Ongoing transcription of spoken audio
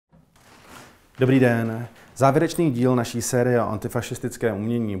Dobrý den. Závěrečný díl naší série o antifašistickém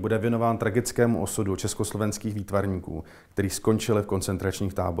umění bude věnován tragickému osudu československých výtvarníků, kteří skončili v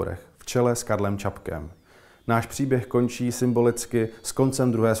koncentračních táborech, v čele s Karlem Čapkem. Náš příběh končí symbolicky s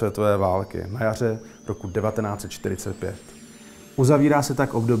koncem druhé světové války na jaře roku 1945. Uzavírá se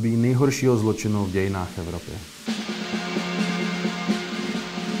tak období nejhoršího zločinu v dějinách Evropy.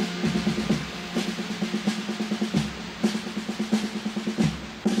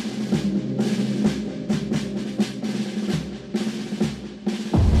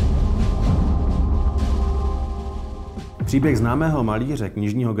 Příběh známého malíře,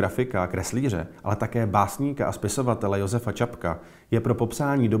 knižního grafika a kreslíře, ale také básníka a spisovatele Josefa Čapka je pro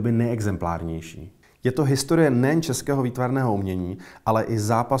popsání doby nejexemplárnější. Je to historie nejen českého výtvarného umění, ale i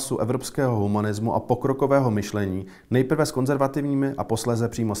zápasu evropského humanismu a pokrokového myšlení, nejprve s konzervativními a posléze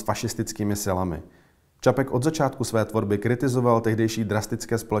přímo s fašistickými silami. Čapek od začátku své tvorby kritizoval tehdejší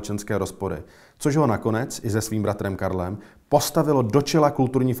drastické společenské rozpory, což ho nakonec, i se svým bratrem Karlem, postavilo do čela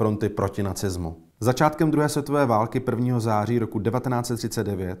kulturní fronty proti nacismu. Začátkem druhé světové války 1. září roku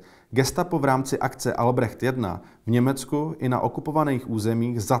 1939 gestapo v rámci akce Albrecht Jedná v Německu i na okupovaných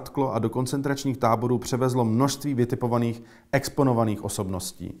územích zatklo a do koncentračních táborů převezlo množství vytipovaných, exponovaných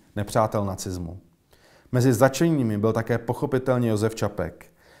osobností, nepřátel nacismu. Mezi zatčenými byl také pochopitelně Josef Čapek.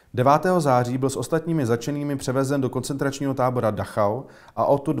 9. září byl s ostatními zatčenými převezen do koncentračního tábora Dachau a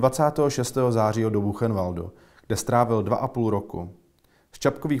odtud 26. září do Buchenwaldu, kde strávil 2,5 roku. Z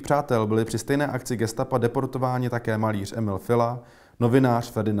Čapkových přátel byli při stejné akci gestapa deportováni také malíř Emil Fila,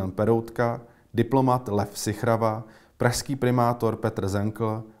 novinář Ferdinand Peroutka, diplomat Lev Sichrava, pražský primátor Petr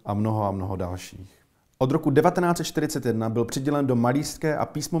Zenkl a mnoho dalších. Od roku 1941 byl přidělen do malířské a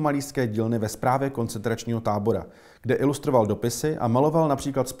písmomalířské dílny ve správě koncentračního tábora, kde ilustroval dopisy a maloval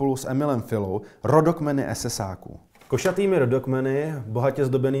například spolu s Emilem Filou rodokmeny esesáků. Košatými rodokmeny, bohatě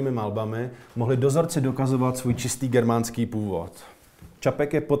zdobenými malbami, mohli dozorci dokazovat svůj čistý germánský původ.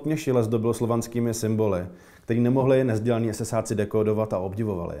 Čapek je potměšile zdobil slovanskými symboly, který nemohli nezdělaní esesáci dekódovat a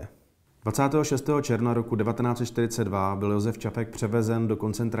obdivovali je. 26. června roku 1942 byl Josef Čapek převezen do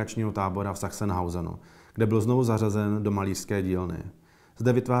koncentračního tábora v Sachsenhausenu, kde byl znovu zařazen do malířské dílny.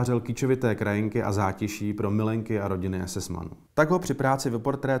 Zde vytvářel kýčovité krajinky a zátiší pro milenky a rodiny esesmanů. Tak ho při práci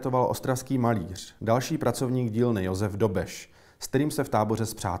vyportrétoval ostravský malíř, další pracovník dílny Josef Dobeš, s kterým se v táboře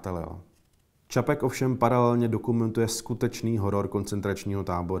spřátelil. Čapek ovšem paralelně dokumentuje skutečný horor koncentračního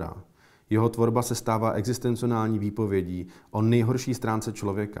tábora. Jeho tvorba se stává existencionální výpovědí o nejhorší stránce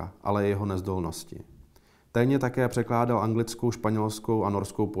člověka, ale i jeho nezdolnosti. Tajně také překládal anglickou, španělskou a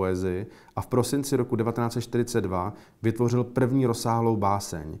norskou poezii a v prosinci roku 1942 vytvořil první rozsáhlou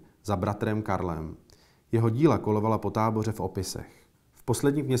báseň Za bratrem Karlem. Jeho díla kolovala po táboře v opisech. V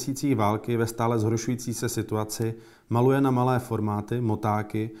posledních měsících války ve stále zhoršující se situaci maluje na malé formáty,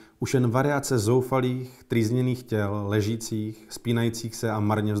 motáky, už jen variace zoufalých, trýzněných těl, ležících, spínajících se a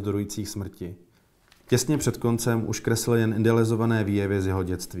marně vzdorujících smrti. Těsně před koncem už kreslil jen idealizované výjevy z jeho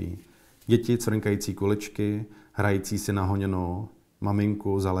dětství. Děti cvrnkající kuličky, hrající si na honěnou,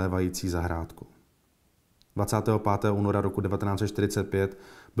 maminku zalévající zahrádku. 25. února roku 1945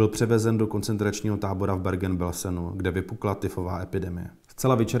 byl převezen do koncentračního tábora v Bergen-Belsenu, kde vypukla tyfová epidemie.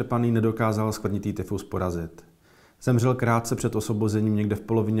 Zcela vyčerpaný nedokázal skvrnitý tyfus porazit. Zemřel krátce před osvobozením někde v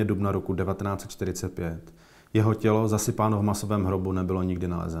polovině dubna roku 1945. Jeho tělo, zasypáno v masovém hrobu, nebylo nikdy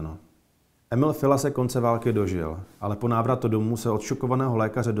nalezeno. Emil Fila se konce války dožil, ale po návratu domů se od šokovaného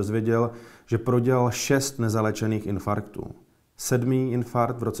lékaře dozvěděl, že prodělal 6 nezalečených infarktů. 7.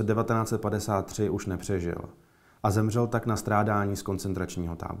 infarkt v roce 1953 už nepřežil a zemřel tak na strádání z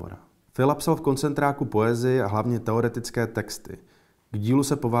koncentračního tábora. Fila psal v koncentráku poezii a hlavně teoretické texty. K dílu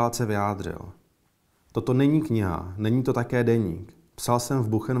se po válce vyjádřil. Toto není kniha, není to také deník. Psal jsem v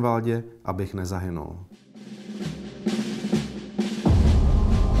Buchenwaldě, abych nezahynul.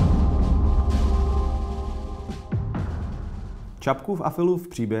 Čapkův a Filův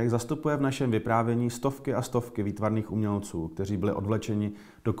příběh zastupuje v našem vyprávění stovky a stovky výtvarných umělců, kteří byli odvlečeni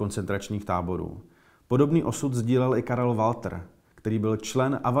do koncentračních táborů. Podobný osud sdílel i Karel Walter, který byl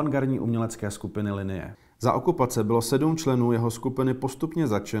člen avantgardní umělecké skupiny Linie. Za okupace bylo 7 členů jeho skupiny postupně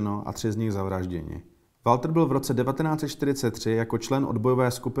zatčeno a 3 z nich zavražděni. Walter byl v roce 1943 jako člen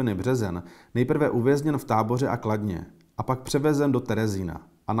odbojové skupiny Březen nejprve uvězněn v Táboře a Kladně a pak převezen do Terezína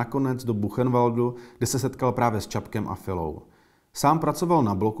a nakonec do Buchenwaldu, kde se setkal právě s Čapkem a Filou. Sám pracoval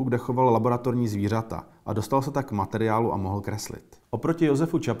na bloku, kde choval laboratorní zvířata a dostal se tak k materiálu a mohl kreslit. Oproti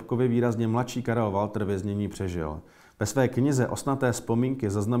Josefu Čapkovi výrazně mladší Karel Walter věznění přežil. Ve své knize Osnaté vzpomínky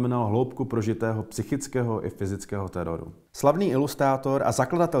zaznamenal hloubku prožitého psychického i fyzického teroru. Slavný ilustrátor a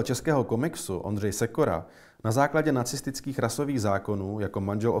zakladatel českého komiksu Ondřej Sekora na základě nacistických rasových zákonů jako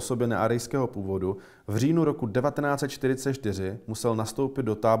manžel osoby nearijského původu v říjnu roku 1944 musel nastoupit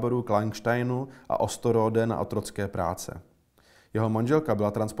do táborů Kleinsteinu a Osterode na otrocké práce. Jeho manželka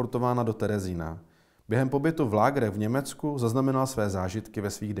byla transportována do Terezína. Během pobytu v lágrech v Německu zaznamenal své zážitky ve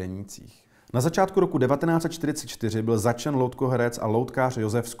svých denících. Na začátku roku 1944 byl zatčen loutkoherec a loutkář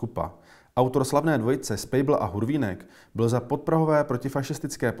Josef Skupa. Autor slavné dvojice Spejbl a Hurvínek byl za podprahové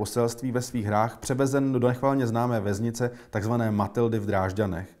protifašistické poselství ve svých hrách převezen do nechvalně známé věznice tzv. Matildy v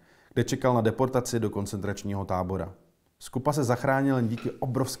Drážďanech, kde čekal na deportaci do koncentračního tábora. Skupa se zachránil jen díky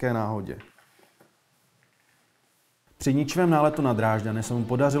obrovské náhodě. Při ničivém náletu na Drážďany se mu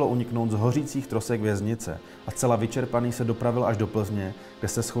podařilo uniknout z hořících trosek věznice a zcela vyčerpaný se dopravil až do Plzně, kde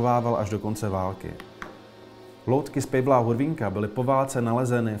se schovával až do konce války. Loutky Spejbla a Hurvínka byly po válce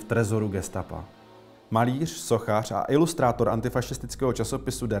nalezeny v trezoru gestapa. Malíř, sochař a ilustrátor antifašistického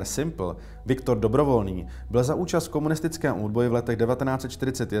časopisu Der Simple Viktor Dobrovolný byl za účast v komunistickém odboji v letech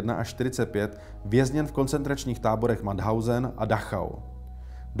 1941 až 1945 vězněn v koncentračních táborech Mauthausen a Dachau.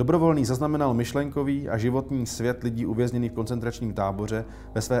 Dobrovolný zaznamenal myšlenkový a životní svět lidí uvězněných v koncentračním táboře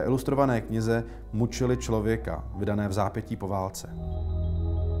ve své ilustrované knize Mučili, člověka, vydané v zápětí po válce.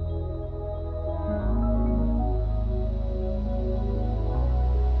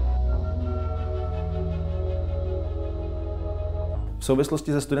 V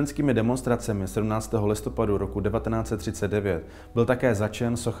souvislosti se studentskými demonstracemi 17. listopadu roku 1939 byl také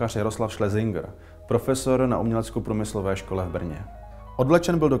zatčen sochař Jaroslav Schlesinger, profesor na umělecko-průmyslové škole v Brně.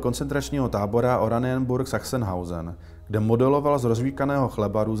 Odvlečen byl do koncentračního tábora Oranienburg-Sachsenhausen, kde modeloval z rozvíkaného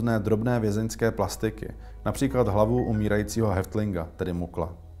chleba různé drobné vězeňské plastiky, například hlavu umírajícího Häftlinga, tedy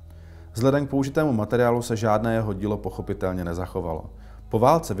Mukla. Vzhledem k použitému materiálu se žádné jeho dílo pochopitelně nezachovalo. Po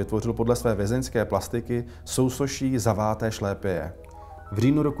válce vytvořil podle své vězeňské plastiky sousoší zaváté šlépěje. V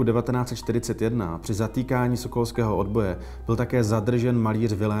říjnu roku 1941 při zatýkání sokolského odboje byl také zadržen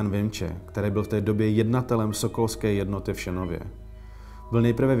malíř Vilén Vimče, který byl v té době jednatelem sokolské jednoty v Šenově. Byl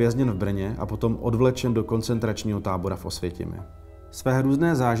nejprve vězněn v Brně a potom odvlečen do koncentračního tábora v Osvětimi. Své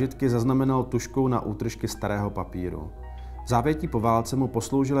hrůzné zážitky zaznamenal tužkou na útržky starého papíru. V zápětí po válce mu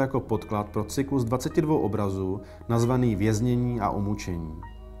posloužil jako podklad pro cyklus 22 obrazů nazvaný Věznění a umučení.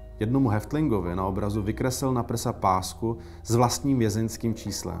 Jednomu Häftlingovi na obrazu vykreslil na prsa pásku s vlastním vězeňským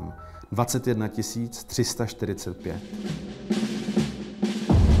číslem 21 345.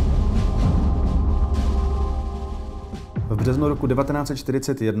 V březnu roku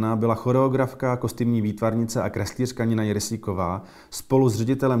 1941 byla choreografka, kostýmní výtvarnice a kreslířka Nina Jirsíková spolu s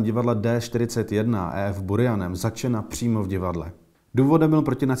ředitelem divadla D41 E.F. Burianem zatčena přímo v divadle. Důvodem byl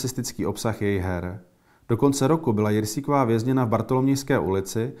protinacistický obsah jejich her. Do konce roku byla Jirsíková vězněna v Bartolomějské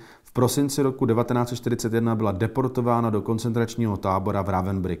ulici, v prosinci roku 1941 byla deportována do koncentračního tábora v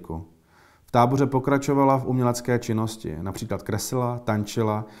Ravensbrücku. V táboře pokračovala v umělecké činnosti, například kreslila,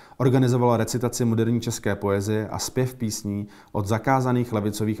 tančila, organizovala recitaci moderní české poezie a zpěv písní od zakázaných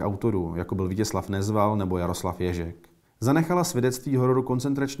levicových autorů, jako byl Vítězslav Nezval nebo Jaroslav Ježek. Zanechala svědectví hororu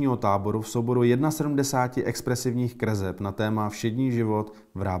koncentračního táboru v souboru 71 expresivních kreseb na téma Všední život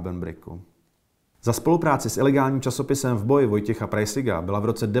v Ravensbrücku. Za spolupráci s ilegálním časopisem V boji Vojtěcha Preisiga byla v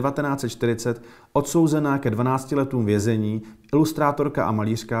roce 1940 odsouzená ke 12 letům vězení ilustrátorka a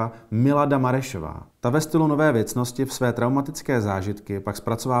malířka Milada Marešová. Ta ve stylu nové věcnosti v své traumatické zážitky pak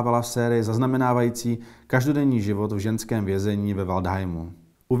zpracovávala v sérii zaznamenávající každodenní život v ženském vězení ve Waldheimu.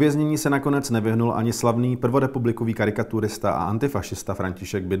 Uvěznění se nakonec nevyhnul ani slavný prvorepublikový karikaturista a antifašista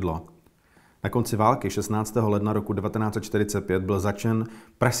František Bydlo. Na konci války 16. ledna roku 1945 byl zatčen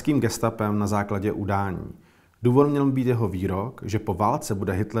pražským gestapem na základě udání. Důvod měl být jeho výrok, že po válce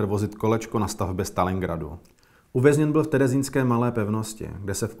bude Hitler vozit kolečko na stavbě Stalingradu. Uvězněn byl v terezínské Malé pevnosti,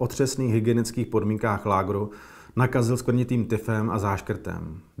 kde se v otřesných hygienických podmínkách lágru nakazil skvrnitým tyfem a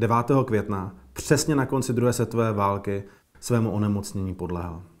záškrtem. 9. května, přesně na konci druhé světové války, svému onemocnění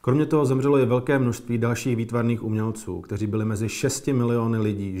podlehl. Kromě toho zemřelo i velké množství dalších výtvarných umělců, kteří byli mezi 6 miliony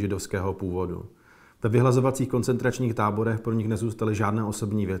lidí židovského původu. Ve vyhlazovacích koncentračních táborech pro nich nezůstaly žádné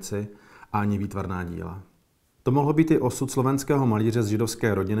osobní věci a ani výtvarná díla. To mohlo být i osud slovenského malíře z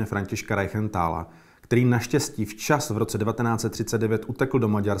židovské rodiny Františka Reichentála, který naštěstí včas v roce 1939 utekl do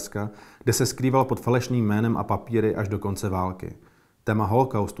Maďarska, kde se skrýval pod falešným jménem a papíry až do konce války. Téma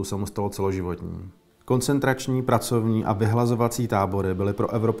holokaustu se mu stalo celoživotním. Koncentrační, pracovní a vyhlazovací tábory byly pro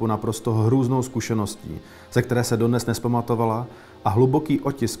Evropu naprosto hrůznou zkušeností, ze které se dodnes nespamatovala, a hluboký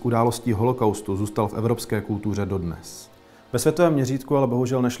otisk událostí holokaustu zůstal v evropské kultuře dodnes. Ve světovém měřítku ale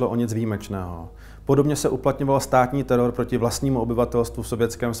bohužel nešlo o nic výjimečného. Podobně se uplatňoval státní teror proti vlastnímu obyvatelstvu v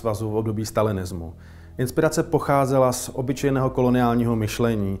Sovětském svazu v období stalinismu. Inspirace pocházela z obyčejného koloniálního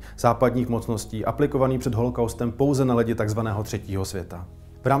myšlení západních mocností, aplikovaný před holokaustem pouze na lidi tzv. Třetího světa.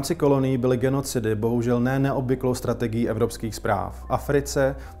 V rámci kolonií byly genocidy bohužel neobvyklou strategií evropských správ. V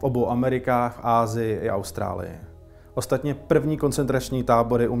Africe, v obou Amerikách, v Asii i Austrálii. Ostatně první koncentrační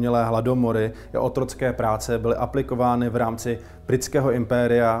tábory, umělé hladomory a otrocké práce byly aplikovány v rámci britského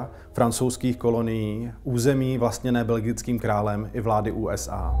impéria, francouzských kolonií, území vlastněné belgickým králem i vlády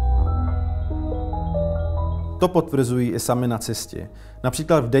USA. To potvrzují i sami nacisti.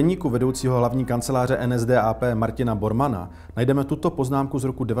 Například v deníku vedoucího hlavní kanceláře NSDAP Martina Bormana najdeme tuto poznámku z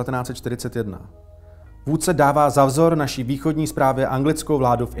roku 1941. Vůdce dává za vzor naší východní správě anglickou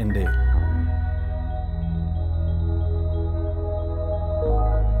vládu v Indii.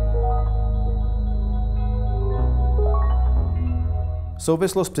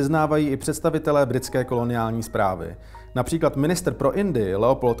 Souvislost přiznávají i představitelé britské koloniální správy. Například ministr pro Indii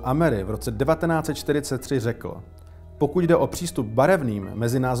Leopold Amery v roce 1943 řekl: pokud jde o přístup barevným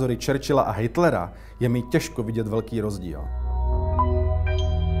mezi názory Churchilla a Hitlera, je mi těžko vidět velký rozdíl.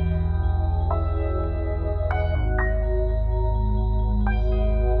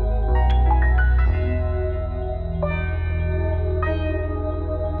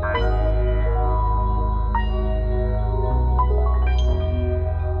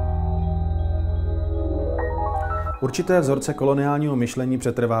 Určité vzorce koloniálního myšlení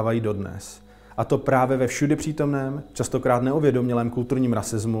přetrvávají dodnes. A to právě ve všudy přítomném, častokrát neuvědomělém kulturním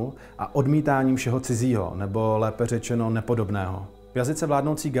rasismu a odmítáním všeho cizího, nebo lépe řečeno nepodobného. V jazyce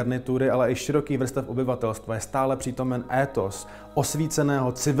vládnoucí garnitury, ale i široký vrstev obyvatelstva je stále přítomen étos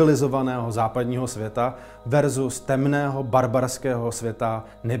osvíceného, civilizovaného západního světa versus temného, barbarského světa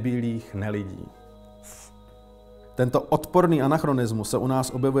nebílých nelidí. Tento odporný anachronismus se u nás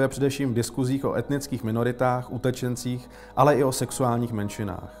objevuje především v diskuzích o etnických minoritách, utečencích, ale i o sexuálních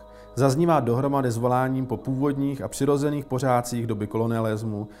menšinách. Zaznívá dohromady s voláním po původních a přirozených pořádcích doby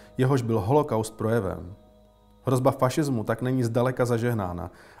kolonialismu, jehož byl holokaust projevem. Hrozba fašismu tak není zdaleka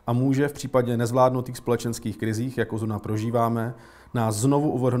zažehnána a může v případě nezvládnutých společenských krizích, jako zrovna prožíváme, nás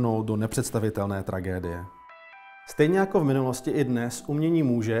znovu uvrhnout do nepředstavitelné tragédie. Stejně jako v minulosti i dnes umění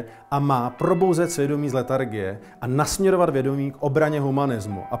může a má probouzet svědomí z letargie a nasměrovat vědomí k obraně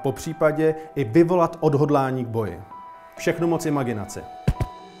humanismu a popřípadě i vyvolat odhodlání k boji. Všechno moc imaginaci.